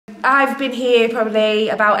I've been here probably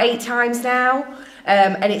about 8 times now,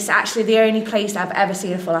 and it's actually the only place I've ever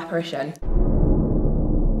seen a full apparition.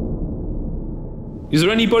 Is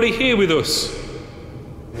there anybody here with us?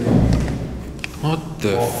 What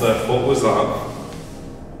the fuck was that?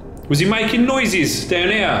 Was he making noises down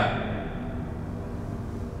here?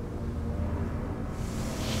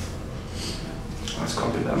 That's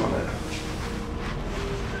gotta be them on it.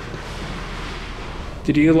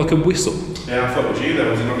 Did you hear like a whistle? Yeah, I thought it was you then,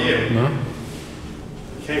 was it not you? No.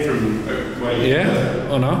 It came from where you Yeah?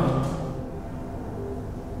 Oh no.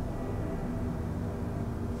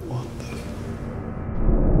 What the?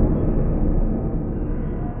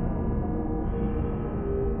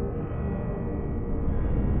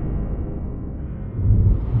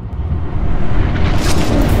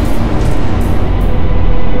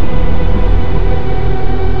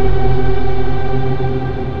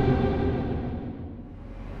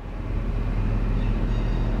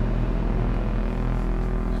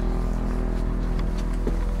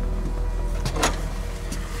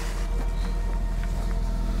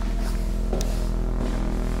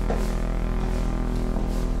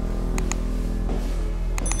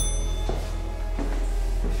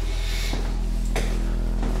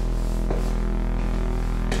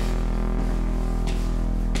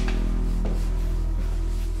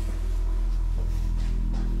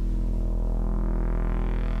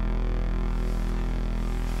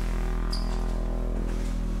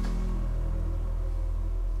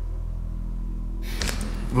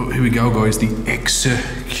 Well, here we go, guys, the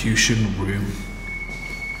execution room.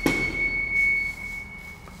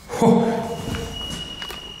 Oh.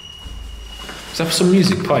 Is that some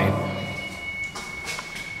music playing?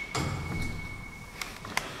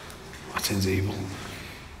 That sounds evil.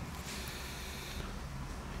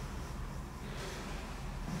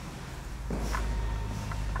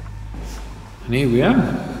 And here we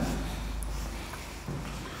are.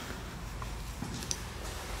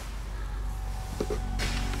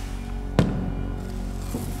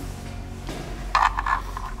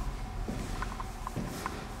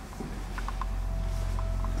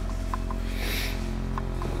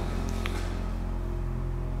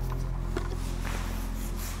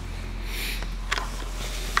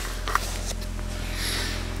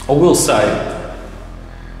 I will say,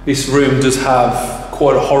 this room does have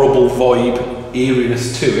quite a horrible vibe,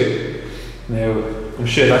 eeriness to it. Now, I'm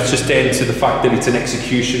sure that's just down to the fact that it's an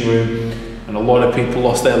execution room and a lot of people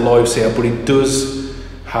lost their lives here, but it does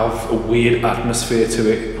have a weird atmosphere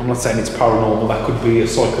to it. I'm not saying it's paranormal, that could be a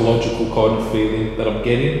psychological kind of feeling that I'm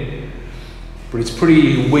getting. But it's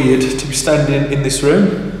pretty weird to be standing in this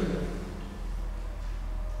room.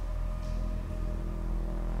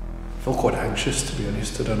 I feel quite anxious, to be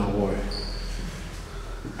honest, I don't know why.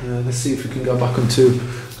 Let's see if we can go back onto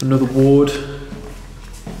another ward.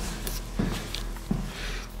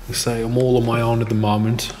 I say I'm all on my own at the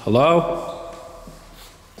moment. Hello?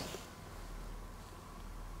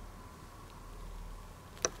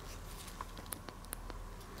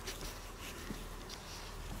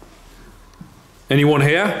 Anyone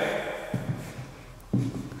here?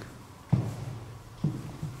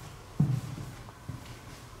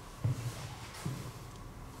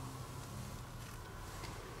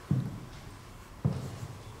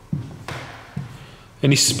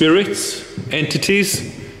 Any spirits,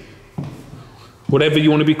 entities, whatever you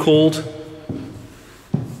want to be called,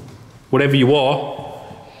 whatever you are.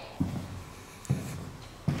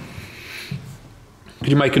 Could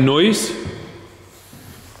you make a noise?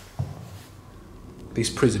 This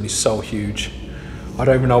prison is so huge. I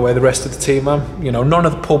don't even know where the rest of the team are. You know, none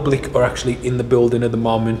of the public are actually in the building at the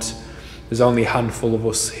moment. There's only a handful of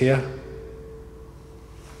us here.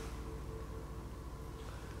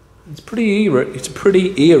 It's pretty eerie. It's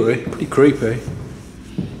pretty creepy.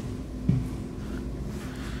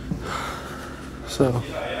 So,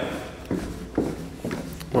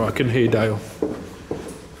 well, I can hear Dale.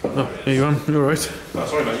 Oh, here you are. You're right. Oh,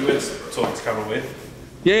 sorry, mate. You went talking to Carol with?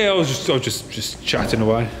 Yeah, I was just chatting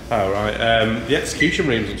away. Oh, right. The execution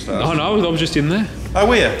rooms upstairs. Oh no, I was just in there. Oh,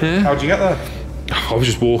 were you? Yeah. How'd you get there? I was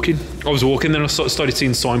just walking. Then I started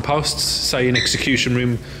seeing signposts saying execution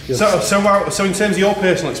room. Yes. So in terms of your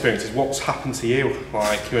personal experiences, what's happened to you?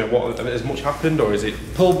 Like, you know, what has much happened, or is it?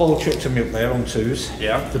 Pool ball tripped me up there on twos.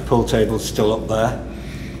 Yeah. The pool table's still up there.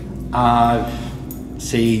 I've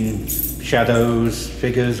seen shadows,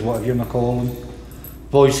 figures, whatever you want to call them.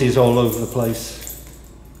 Voices all over the place.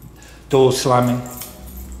 Doors slamming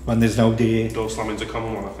when there's nobody here. Door slamming's a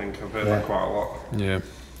common one, I think. I've heard that quite a lot. Yeah.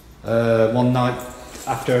 One night,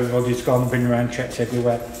 after everybody's gone, been around, checked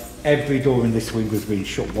everywhere, every door in this wing was being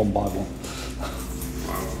shut one by one.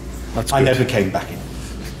 Wow. That's I good. never came back in.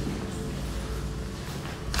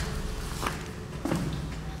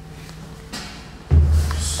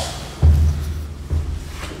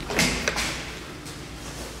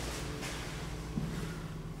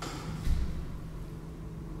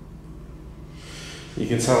 You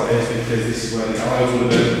can tell it is because this is where the gallows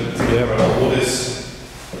would have been. Yeah, right. What is?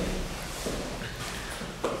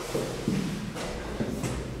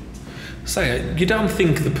 So you don't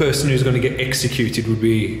think the person who's going to get executed would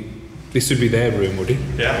be, this would be their room, would it?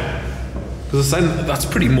 Yeah. Because that's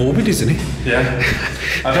pretty morbid, isn't it? Yeah.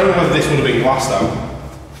 I don't know whether this would have been glassed out.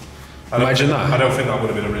 Imagine that. I don't think that would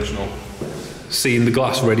have been original. Seeing the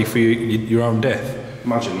glass ready for your own death.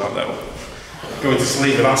 Imagine that though. Going to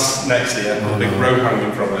sleep with us next to you, a big rope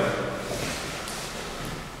hanging from it.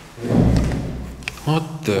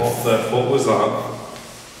 What the fuck was that?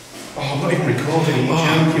 Oh, I'm not even recording, you're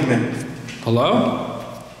joking me.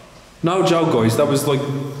 Hello? No joke, guys, that was like...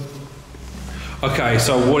 Okay,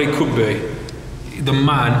 so what it could be, the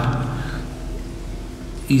man,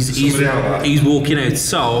 he's walking out,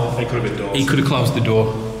 so it could have been doors. He could have closed the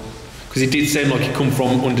door. Because it did sound like it come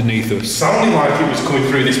from underneath us. Sounded like it was coming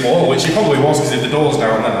through this wall, which it probably was, because if the door's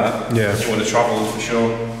down there, yeah, it would have travelled for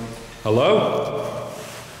sure. Hello?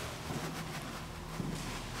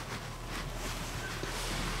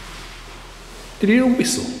 Did you hear a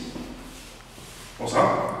whistle? What's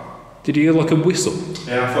that? Did you hear like a whistle?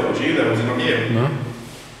 Yeah, I thought it was you there, was it not you? No.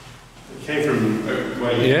 It came from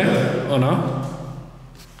where you Yeah, oh no.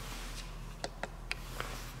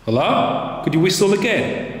 Hello? Could you whistle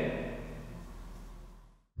again?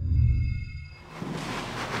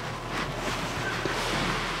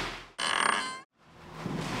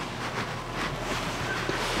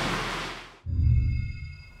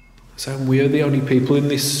 So we are the only people in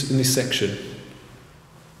this section.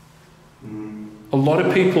 A lot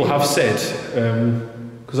of people have said,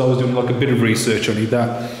 because I was doing like a bit of research on it,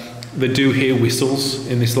 that they do hear whistles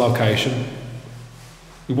in this location.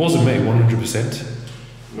 It wasn't me, 100%.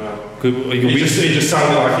 No. It just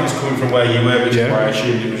sounded like it was coming from where you were, which is why I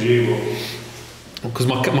assumed it was you. Because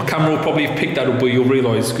my camera will probably have picked that up, but you'll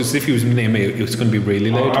realise, because if he was near me, it was going to be really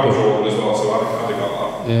loud. I was wrong as well, so I'd have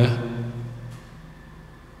got that. Yeah.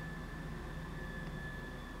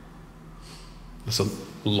 There's a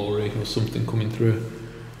lorry or something coming through.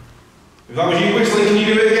 If that was you whistling, can you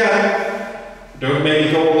do it again? Don't make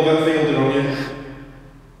me go all over fielding on you.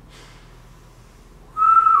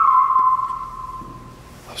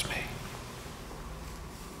 That was me.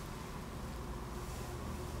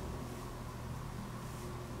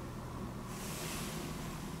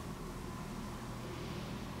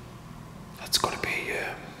 That's got to be,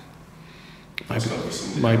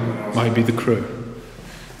 maybe the crew.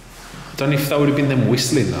 I don't know if that would have been them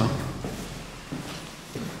whistling though.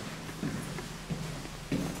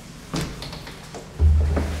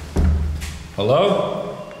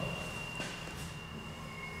 Hello?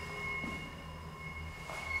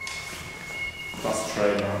 That's the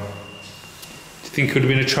train now. Do you think it could have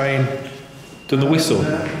been a train done the whistle?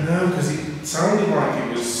 No, because it sounded like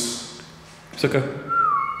it was... It's like a...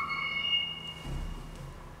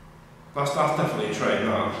 That's definitely a train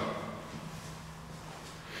now.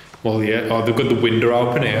 Well, yeah. Oh, they've got the window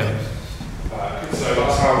open here. So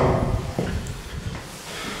that's how...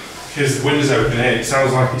 Because the window's open here, it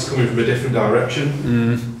sounds like it's coming from a different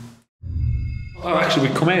direction. Oh, actually,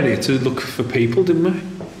 we come out here to look for people, didn't we?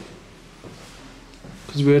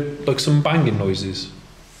 Because we heard like some banging noises.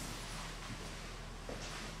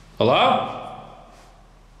 Hello?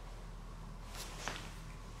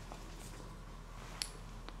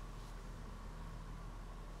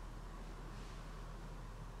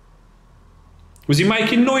 Was he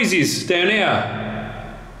making noises down here?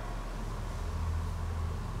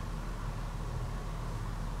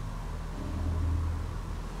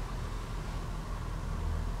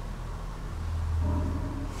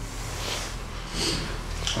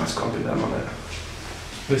 That's got to be them on it.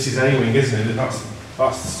 This is A-wing, isn't it?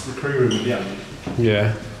 That's the crew room at the end.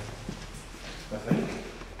 Yeah. I think.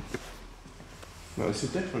 No, this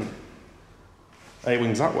is different.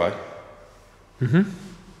 A-wing's that way.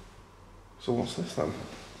 So what's this then?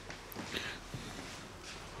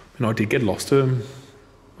 I did get lost when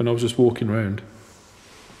I was just walking around.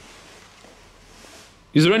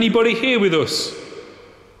 Is there anybody here with us?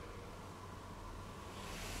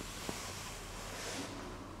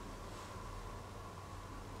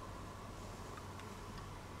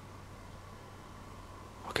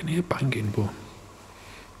 I can hear banging, but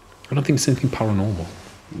I don't think it's anything paranormal.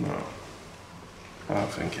 No. I don't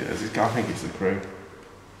think it is. I think it's the crew.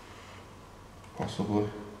 Possibly.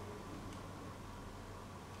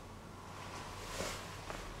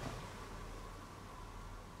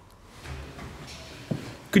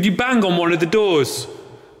 Could you bang on one of the doors?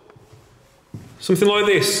 Something like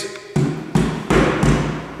this.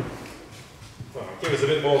 Well, give us a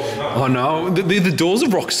bit more than that. Oh no, the doors are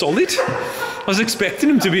rock solid. I was expecting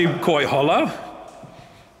them to be quite hollow.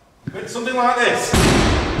 Something like this.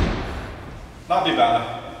 That'd be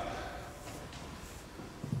better.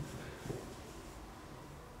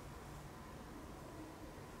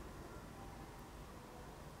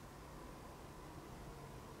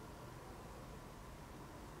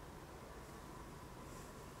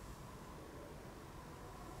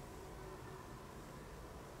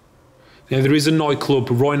 Yeah, there is a nightclub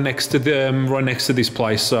right next to this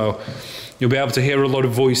place, so you'll be able to hear a lot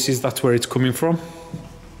of voices. That's where it's coming from.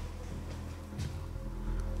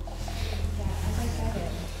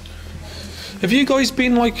 Have you guys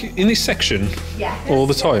been like in this section all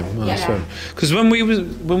the time? Yeah. Because when we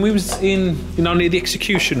was in near the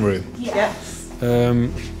execution room,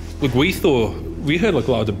 look, we heard like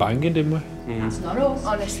a lot of banging, didn't we? That's not us.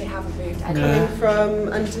 Honestly, haven't moved. Coming from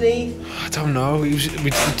underneath. I don't know.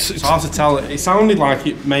 It's hard to tell. It sounded like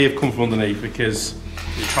it may have come from underneath because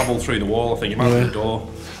it travelled through the wall. I think it might have been the door.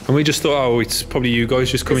 And we just thought, oh, it's probably you guys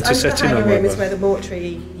just coming to set in. The room is where the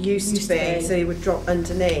mortuary used to be, so you would drop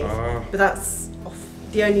underneath. But that's off.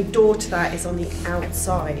 The only door to that is on the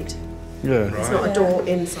outside. Yeah. It's not a door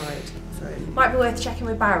inside. So. Might be worth checking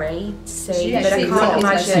with Barry to see, Yeah, but I can't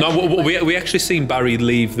imagine. No, we actually seen Barry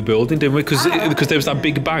leave the building, didn't we? Because there was that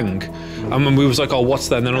big bang, and when we was like, oh, what's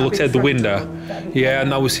that? And then I looked out the window,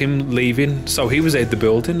 and that was him leaving. So he was at the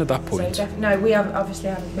building at that point. So no, we have obviously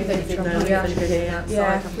haven't been We haven't been here outside.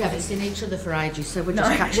 Yeah. We haven't seen each other for ages, so we're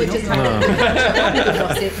just catching up. Having a good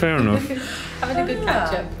gossip. Fair enough. Having a good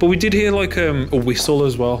catch up. But we did hear like a whistle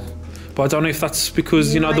as well. But I don't know if that's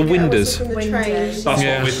because the windows. From the train.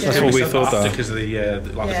 That's what we thought that. Because of the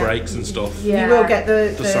brakes and stuff. You will get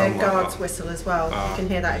the sound like guard's that. whistle as well. You can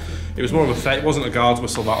hear that. It was more of a faint. It wasn't a guard's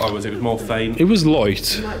whistle that was. It was more faint. It was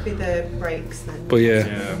light. It might be the brakes then. But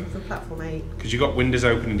yeah. From platform 8. Because you've got windows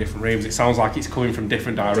open in different rooms. It sounds like it's coming from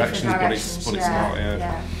different directions, but it's not.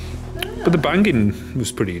 Yeah. But the banging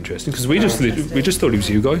was pretty interesting because we just thought it was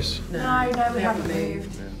you guys. No, we haven't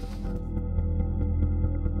moved.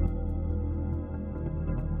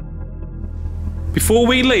 Before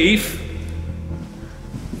we leave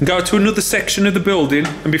and go to another section of the building,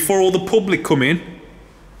 and before all the public come in,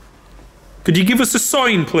 could you give us a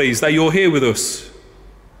sign, please, that you're here with us?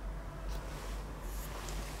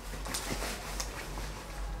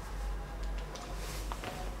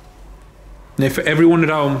 Now, for everyone at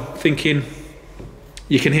home thinking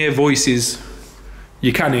you can hear voices,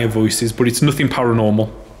 you can hear voices, but it's nothing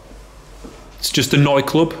paranormal. It's just a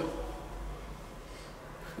nightclub.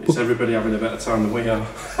 It's everybody having a better time than we are.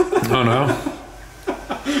 I know.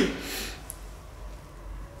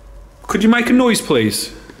 Could you make a noise,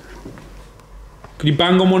 please? Could you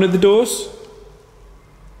bang on one of the doors?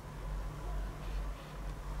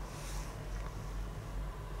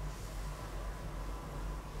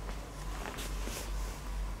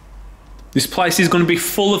 This place is going to be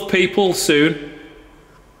full of people soon.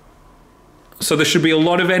 So there should be a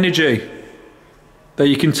lot of energy that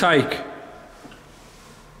you can take.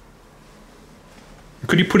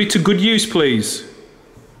 Could you put it to good use, please?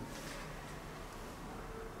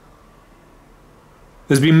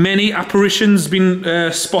 There's been many apparitions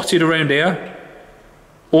spotted around here,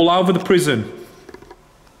 all over the prison.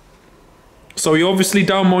 So you obviously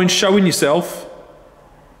don't mind showing yourself.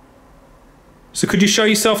 So could you show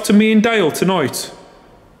yourself to me and Dale tonight?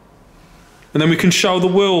 And then we can show the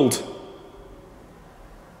world.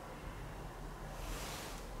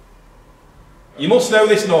 You must know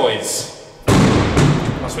this noise.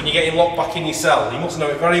 That's when you're getting locked back in your cell. You must know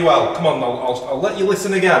it very well. Come on, I'll let you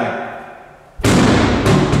listen again.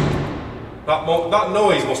 That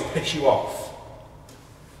noise must piss you off.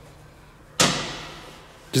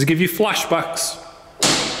 Does it give you flashbacks?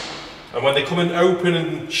 And when they come and open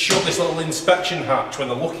and shut this little inspection hatch when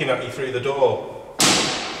they're looking at you through the door.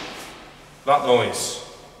 That noise.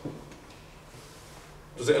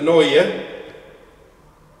 Does it annoy you?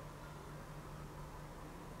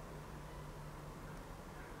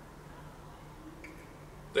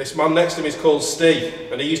 This man next to me is called Steve,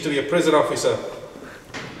 and he used to be a prison officer.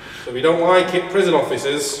 So if you don't like it, prison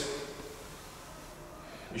officers,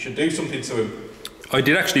 you should do something to him. I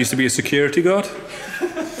did actually used to be a security guard.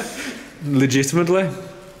 Legitimately.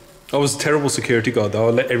 I was a terrible security guard though.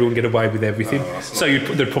 I let everyone get away with everything. So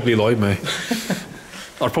they'd probably lie me.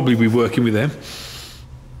 I'd probably be working with them.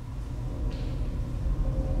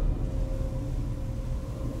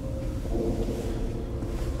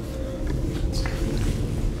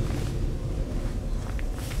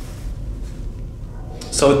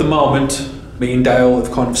 So at the moment, me and Dale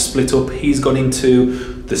have kind of split up. He's gone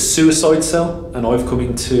into the suicide cell and I've come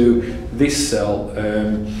into this cell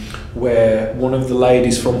where one of the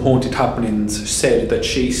ladies from Haunted Happenings said that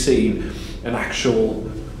she's seen an actual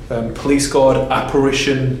police guard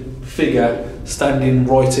apparition figure standing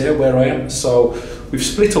right here where I am. So we've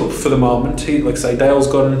split up for the moment. Like I say, Dale's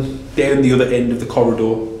gone down the other end of the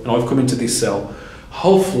corridor and I've come into this cell.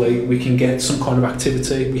 Hopefully we can get some kind of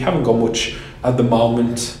activity. We haven't got much at the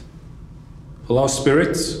moment. Hello,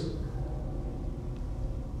 spirits.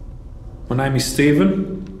 My name is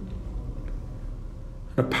Stephen.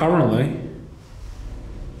 And apparently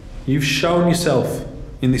you've shown yourself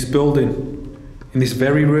in this building, in this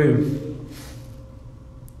very room.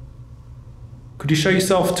 Could you show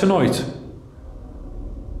yourself tonight?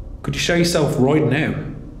 Could you show yourself right now?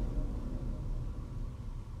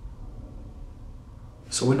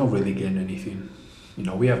 So we're not really getting anything. You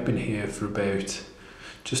know, we have been here for about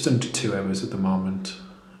just under 2 hours at the moment.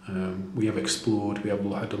 We have explored, we have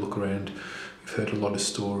had a look around, we've heard a lot of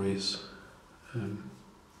stories.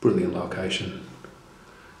 Brilliant location.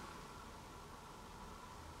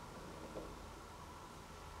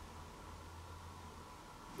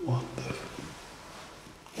 What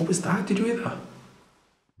was that? Did you hear that?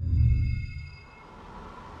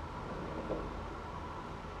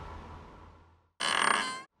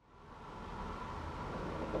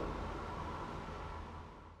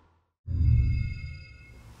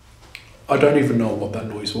 I don't even know what that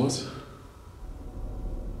noise was. It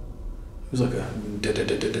was like a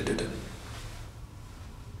da-da-da-da-da-da.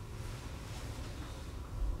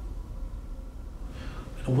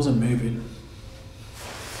 And I wasn't moving.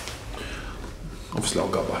 Obviously I'll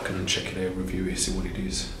go back and check it out, review it, see what it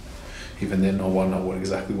is. Even then I won't know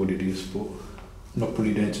exactly what it is, but I'm not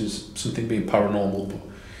putting it down to something being paranormal, but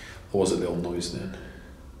there was a little noise then.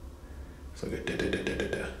 It's like a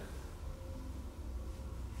da-da-da-da-da-da.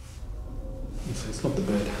 It's not the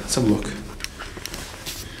bed. Let's have a look.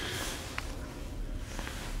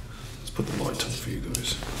 Let's put the light on for you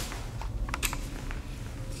guys.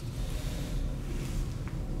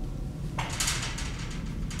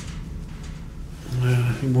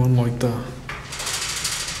 Yeah, it wasn't like that.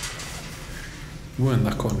 It weren't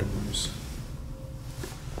that kind of noise.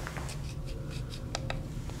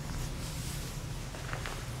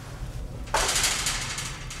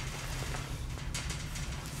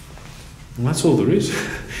 And that's all there is.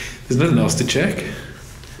 There's nothing else to check.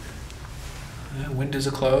 Windows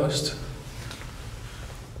are closed.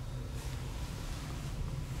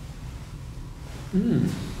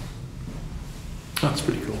 That's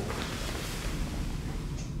pretty cool.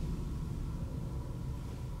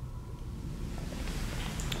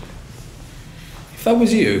 If that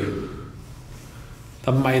was you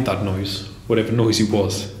that made that noise, whatever noise it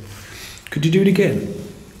was, could you do it again?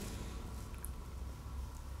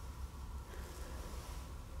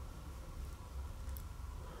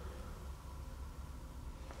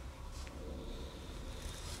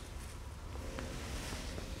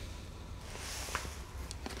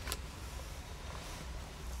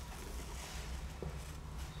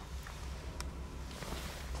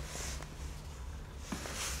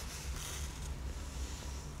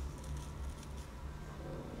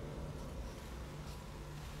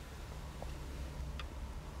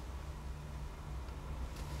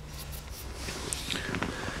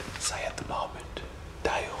 Say at the moment,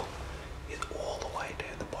 Dale is all the way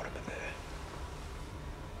down the bottom of there.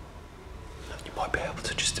 You might be able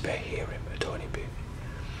to just about hear him a tiny bit,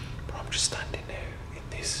 but I'm just standing now in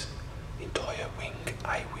this entire wing,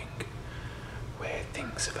 A wing, where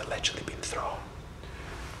things have allegedly been thrown.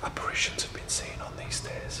 Apparitions have been seen on these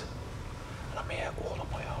stairs, and I'm here all on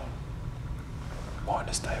my own.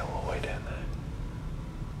 Minus Dale all the way down there.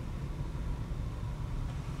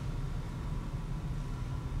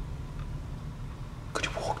 Could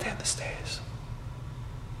you walk down the stairs?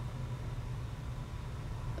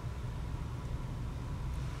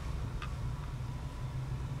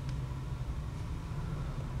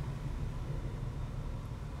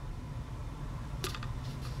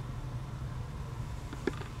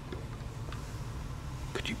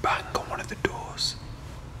 Could you bang on one of the doors?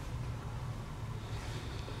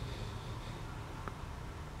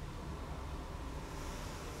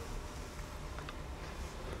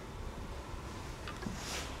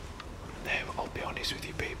 I'll be honest with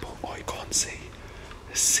you people, I can't see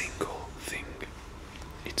a single thing.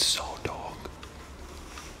 It's so dark.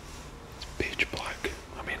 It's pitch black.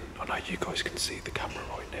 I mean, I know you guys can see the camera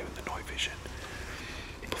right now in the night vision,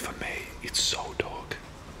 but for me, it's so dark.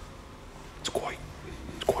 It's quite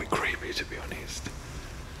creepy, to be honest.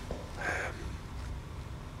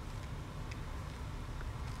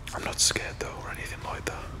 I'm not scared though, or anything like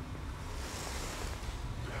that.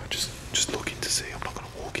 Just looking to see. I'm not going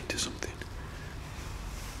to walk into something.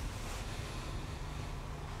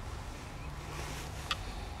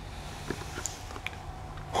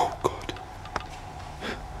 Oh.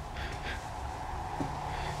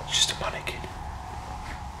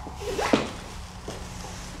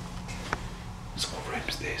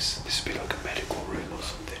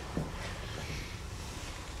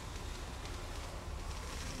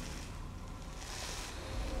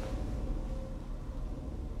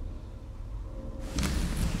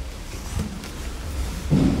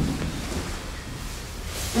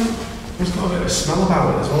 It's got a bit of a smell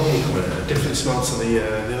about it as well when you come in. A different smell to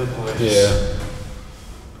the other place. Yeah.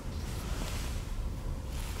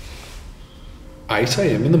 8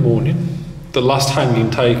 a.m. in the morning. The last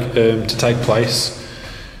hanging to take place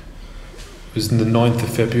was on the 9th of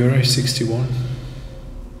February, 61.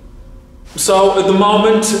 So at the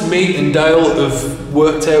moment, me and Dale have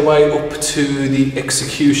worked our way up to the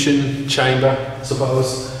execution chamber, I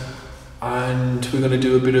suppose, and we're going to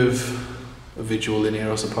do a bit of a visual in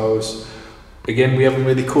here, I suppose. Again, we haven't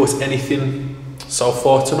really caught anything so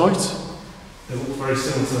far tonight. They look very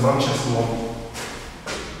similar to the Manchester one.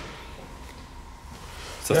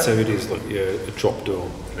 So that's how it is, like a drop door.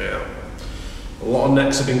 Yeah. A lot of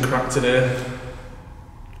necks have been cracked in here.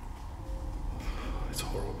 It's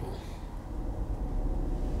horrible.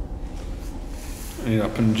 And it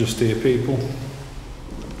happened just here, people.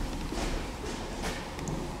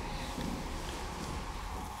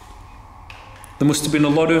 There must have been a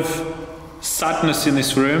lot of sadness in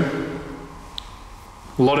this room,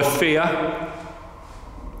 a lot of fear,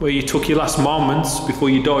 where you took your last moments before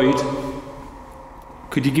you died.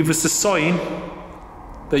 Could you give us a sign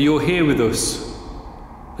that you're here with us,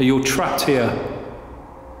 that you're trapped here?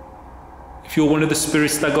 If you're one of the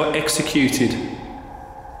spirits that got executed,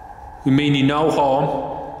 we mean you no harm.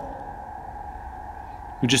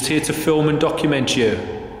 We're just here to film and document you.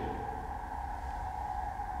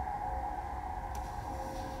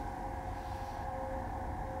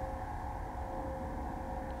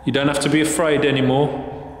 You don't have to be afraid anymore.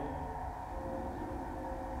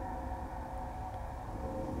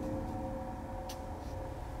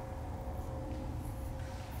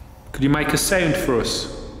 Could you make a sound for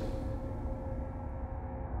us?